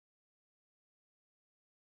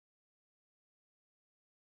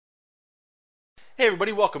Hey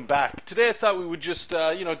everybody, welcome back. Today I thought we would just, do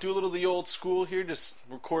a little of the old school here, just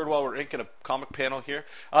record while we're inking a comic panel here.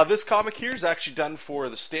 This comic here is actually done for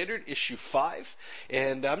the standard issue 5,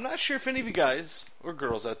 and I'm not sure if any of you guys, or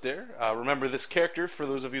girls out there, remember this character, for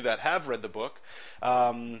those of you that have read the book.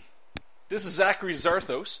 This is Zachary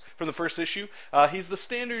Zarthos from the first issue. He's the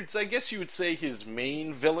standards, I guess you would say, his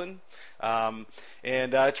main villain.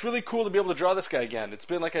 It's really cool to be able to draw this guy again. It's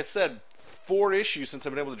been, like I said, 4 issues since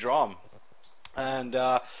I've been able to draw him. And,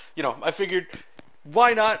 I figured,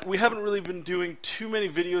 why not? We haven't really been doing too many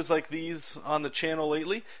videos like these on the channel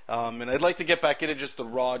lately. And I'd like to get back into just the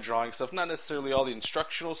raw drawing stuff, not necessarily all the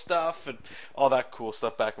instructional stuff and all that cool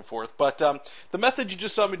stuff back and forth. But the method you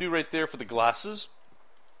just saw me do right there for the glasses,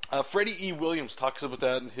 Freddie E. Williams talks about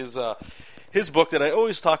that in his book that I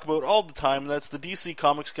always talk about all the time. That's the DC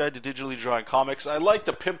Comics Guide to Digitally Drawing Comics. I like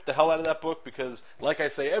to pimp the hell out of that book because, like I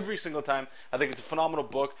say every single time, I think it's a phenomenal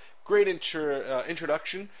book. Great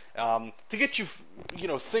introduction to get you,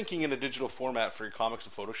 thinking in a digital format for your comics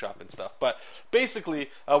and Photoshop and stuff. But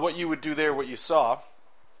basically, what you would do there, what you saw,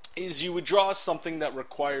 is you would draw something that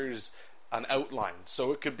requires an outline.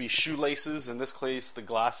 So it could be shoelaces, in this case the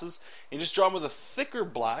glasses. You just draw them with a thicker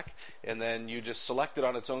black, and then you just select it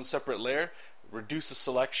on its own separate layer, reduce the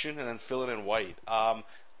selection, and then fill it in white.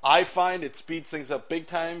 I find it speeds things up big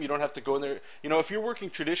time. You don't have to go in there. If you're working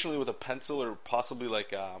traditionally with a pencil or possibly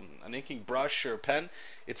like an inking brush or a pen,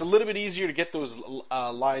 it's a little bit easier to get those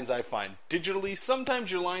lines, I find. Digitally,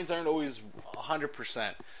 sometimes your lines aren't always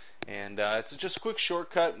 100%. And it's just a quick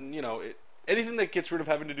shortcut, and anything that gets rid of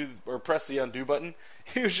having to do or press the undo button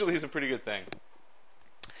usually is a pretty good thing.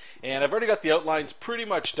 And I've already got the outlines pretty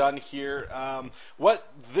much done here.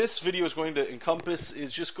 What this video is going to encompass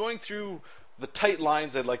is just going through the tight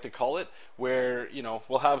lines, I'd like to call it, where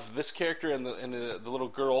we'll have this character and the little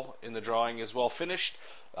girl in the drawing as well finished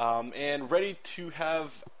and ready to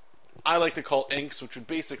have, I like to call, inks, which would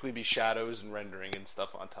basically be shadows and rendering and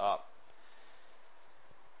stuff on top.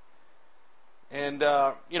 And,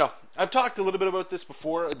 I've talked a little bit about this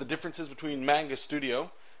before, the differences between Manga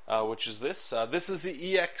Studio, which is this. This is the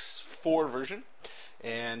EX4 version.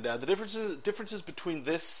 And the differences between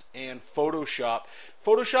this and Photoshop.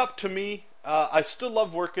 Photoshop, to me, I still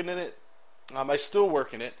love working in it. I still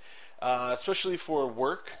work in it, especially for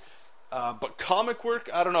work. But comic work,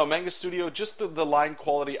 I don't know, Manga Studio, just the line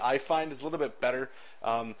quality I find is a little bit better.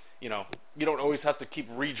 You don't always have to keep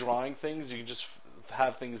redrawing things. You can just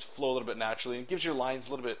have things flow a little bit naturally. It gives your lines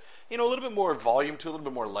a little bit more volume to it, a little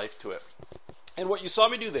bit more life to it. And what you saw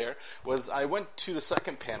me do there was I went to the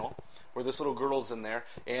second panel where this little girl's in there,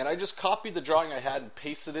 and I just copied the drawing I had and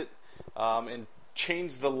pasted it and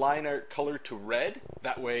changed the line art color to red.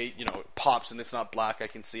 That way, it pops and it's not black. I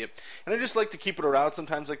can see it. And I just like to keep it around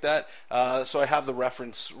sometimes like that, so I have the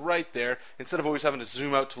reference right there instead of always having to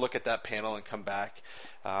zoom out to look at that panel and come back.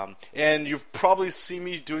 And you've probably seen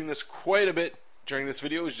me doing this quite a bit during this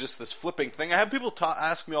video, is just this flipping thing. I have people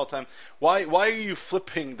ask me all the time, why are you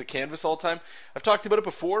flipping the canvas all the time? I've talked about it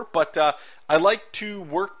before, but I like to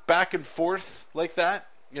work back and forth like that,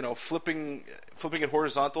 flipping it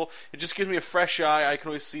horizontal. It just gives me a fresh eye. I can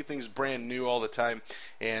always see things brand new all the time.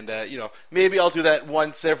 And, maybe I'll do that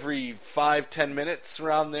once every 5-10 minutes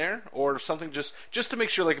around there, or something just to make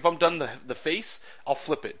sure, like if I'm done the face, I'll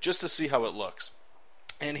flip it just to see how it looks.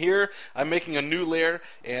 And here, I'm making a new layer,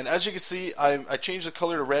 and as you can see, I changed the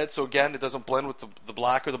color to red, so again, it doesn't blend with the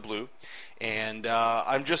black or the blue. And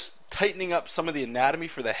I'm just tightening up some of the anatomy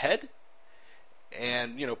for the head,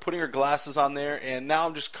 and, putting her glasses on there, and now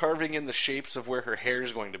I'm just carving in the shapes of where her hair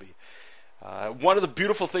is going to be. One of the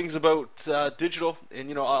beautiful things about digital,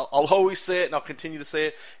 and I'll always say it and I'll continue to say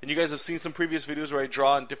it, and you guys have seen some previous videos where I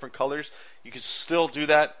draw in different colors. You can still do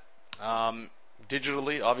that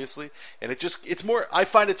digitally, obviously, and it's more, I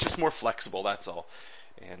find it's just more flexible, that's all.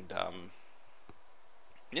 And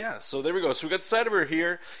yeah, so there we go. So we got the side of her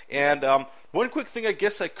here, and one quick thing I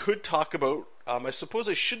guess I could talk about, I suppose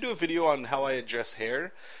I should do a video on how I address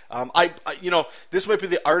hair. I this might be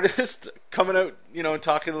the artist coming out, and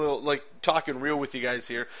talking a little, like talking real with you guys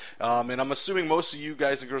here. And I'm assuming most of you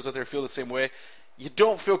guys and girls out there feel the same way. You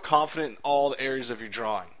don't feel confident in all the areas of your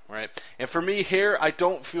drawing, right? And for me, hair, I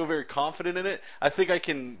don't feel very confident in it. I think I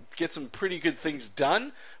can get some pretty good things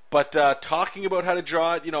done, but talking about how to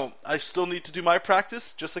draw it, I still need to do my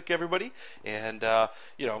practice, just like everybody. And,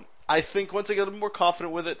 I think once I get a little more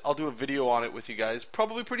confident with it, I'll do a video on it with you guys,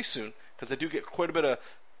 probably pretty soon, because I do get quite a bit of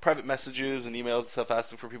private messages and emails and stuff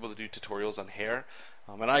asking for people to do tutorials on hair.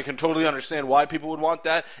 And I can totally understand why people would want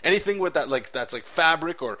that. Anything with that, that's like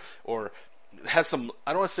fabric or has some,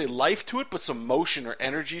 I don't want to say life to it, but some motion or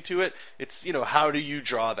energy to it. It's, you know, how do you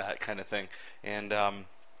draw that kind of thing? And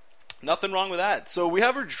nothing wrong with that. So we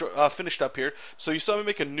have her finished up here. So you saw me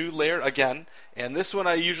make a new layer again, and this one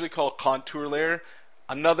I usually call contour layer.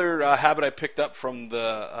 Another habit I picked up from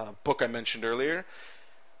the book I mentioned earlier.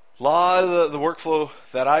 A lot of the workflow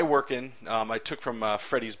that I work in, I took from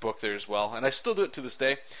Freddie's book there as well, and I still do it to this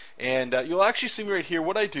day. And you'll actually see me right here.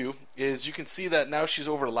 What I do is you can see that now she's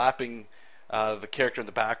overlapping the character in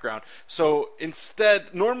the background. So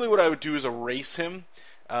instead, normally what I would do is erase him.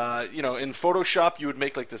 You know, in Photoshop you would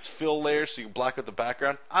make like this fill layer so you can black out the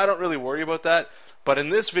background. I don't really worry about that. But in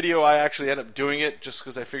this video, I actually end up doing it just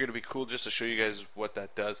because I figured it'd be cool just to show you guys what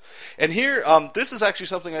that does. And here, this is actually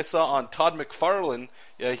something I saw on Todd McFarlane.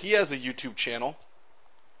 He has a YouTube channel.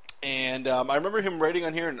 And I remember him writing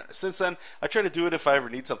on here, and since then, I try to do it if I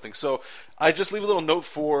ever need something. So I just leave a little note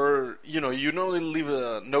for, you know, you normally leave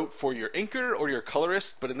a note for your inker or your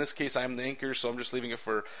colorist, but in this case, I'm the inker, so I'm just leaving it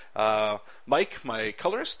for Mike, my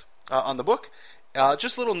colorist, on the book.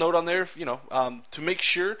 Just a little note on there, you know, to make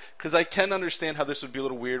sure, because I can understand how this would be a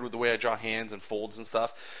little weird with the way I draw hands and folds and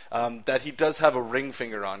stuff, that he does have a ring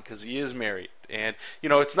finger on, because he is married. And, you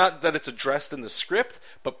know, it's not that it's addressed in the script,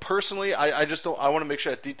 but personally, I just don't, I want to make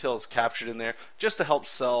sure that detail is captured in there, just to help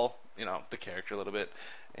sell, you know, the character a little bit.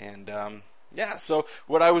 And, yeah, so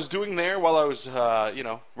what I was doing there while I was, you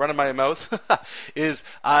know, running my mouth, is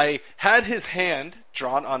I had his hand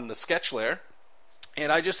drawn on the sketch layer, and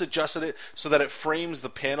I just adjusted it so that it frames the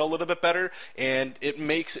panel a little bit better, and it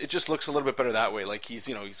just looks a little bit better that way, like he's,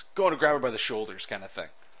 you know, he's going to grab her by the shoulders kind of thing.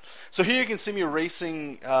 So here you can see me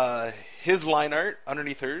erasing his line art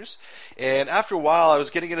underneath hers, and after a while I was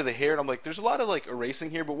getting into the hair, and I'm like, there's a lot of like erasing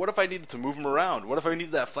here, but what if I needed to move him around? What if I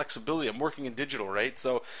needed that flexibility? I'm working in digital, right?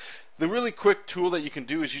 So the really quick tool that you can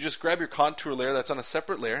do is you just grab your contour layer that's on a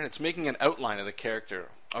separate layer, and it's making an outline of the character.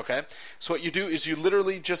 Okay, so what you do is you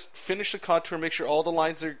literally just finish the contour, make sure all the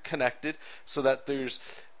lines are connected so that there's,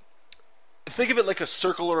 think of it like a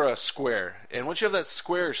circle or a square, and once you have that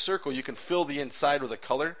square or circle, you can fill the inside with a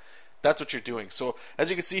color. That's what you're doing. So as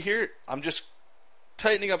you can see here, I'm just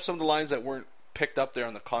tightening up some of the lines that weren't picked up there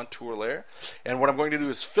on the contour layer, and what I'm going to do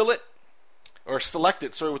is fill it, or select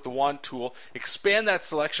it, sorry, with the wand tool, expand that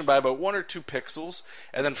selection by about 1 or 2 pixels,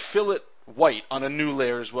 and then fill it white on a new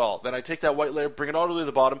layer as well. Then I take that white layer, bring it all the way to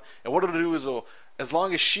the bottom, and what it'll do is, as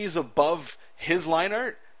long as she's above his line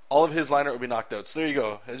art, all of his line art will be knocked out. So there you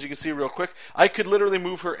go. As you can see real quick, I could literally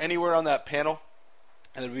move her anywhere on that panel,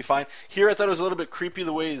 and it'd be fine. Here I thought it was a little bit creepy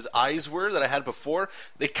the way his eyes were that I had before.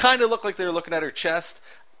 They kind of looked like they were looking at her chest.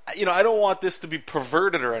 You know, I don't want this to be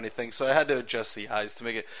perverted or anything, so I had to adjust the eyes to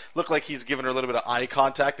make it look like he's giving her a little bit of eye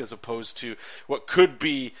contact as opposed to what could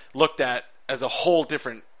be looked at as a whole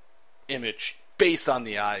different image based on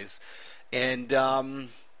the eyes. And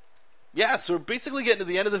yeah, so we're basically getting to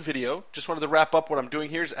the end of the video. Just wanted to wrap up. What I'm doing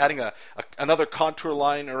here is adding another contour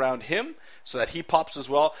line around him so that he pops as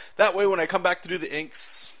well. That way when I come back to do the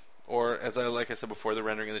inks, or like I said before, the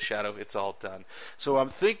rendering in the shadow, it's all done. So I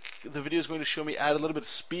think the video is going to show me add a little bit of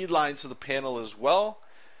speed lines to the panel as well,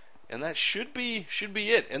 and that should be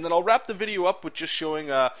it. And then I'll wrap the video up with just showing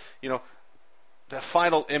you know, the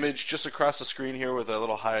final image just across the screen here with a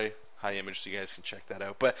little high image, so you guys can check that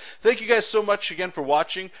out. But thank you guys so much again for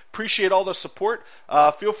watching. Appreciate all the support.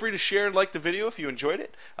 Feel free to share and like the video if you enjoyed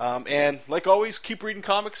it. And like always, keep reading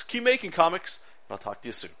comics, keep making comics, and I'll talk to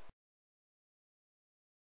you soon.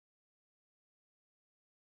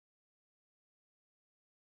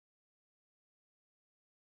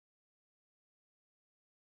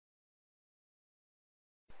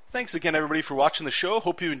 Thanks again, everybody, for watching the show.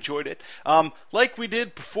 Hope you enjoyed it. Like we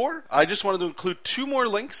did before, I just wanted to include 2 more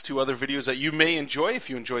links to other videos that you may enjoy if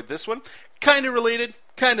you enjoyed this one. Kind of related,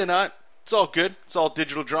 kind of not. It's all good. It's all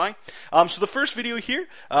digital drawing. So the first video here,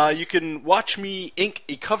 you can watch me ink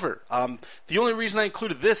a cover. The only reason I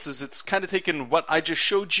included this is it's kind of taken what I just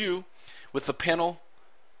showed you with the panel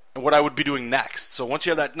and what I would be doing next. So once you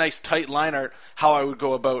have that nice tight line art, how I would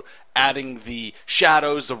go about adding the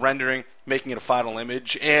shadows, the rendering, making it a final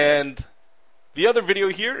image. And the other video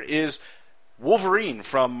here is Wolverine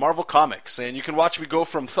from Marvel Comics, and you can watch me go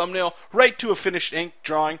from thumbnail right to a finished ink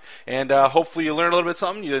drawing, and hopefully you learn a little bit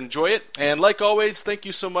something, you enjoy it. And like always, thank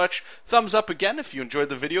you so much. Thumbs up again if you enjoyed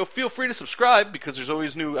the video. Feel free to subscribe because there's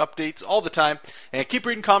always new updates all the time. And keep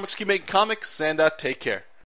reading comics, keep making comics, and take care.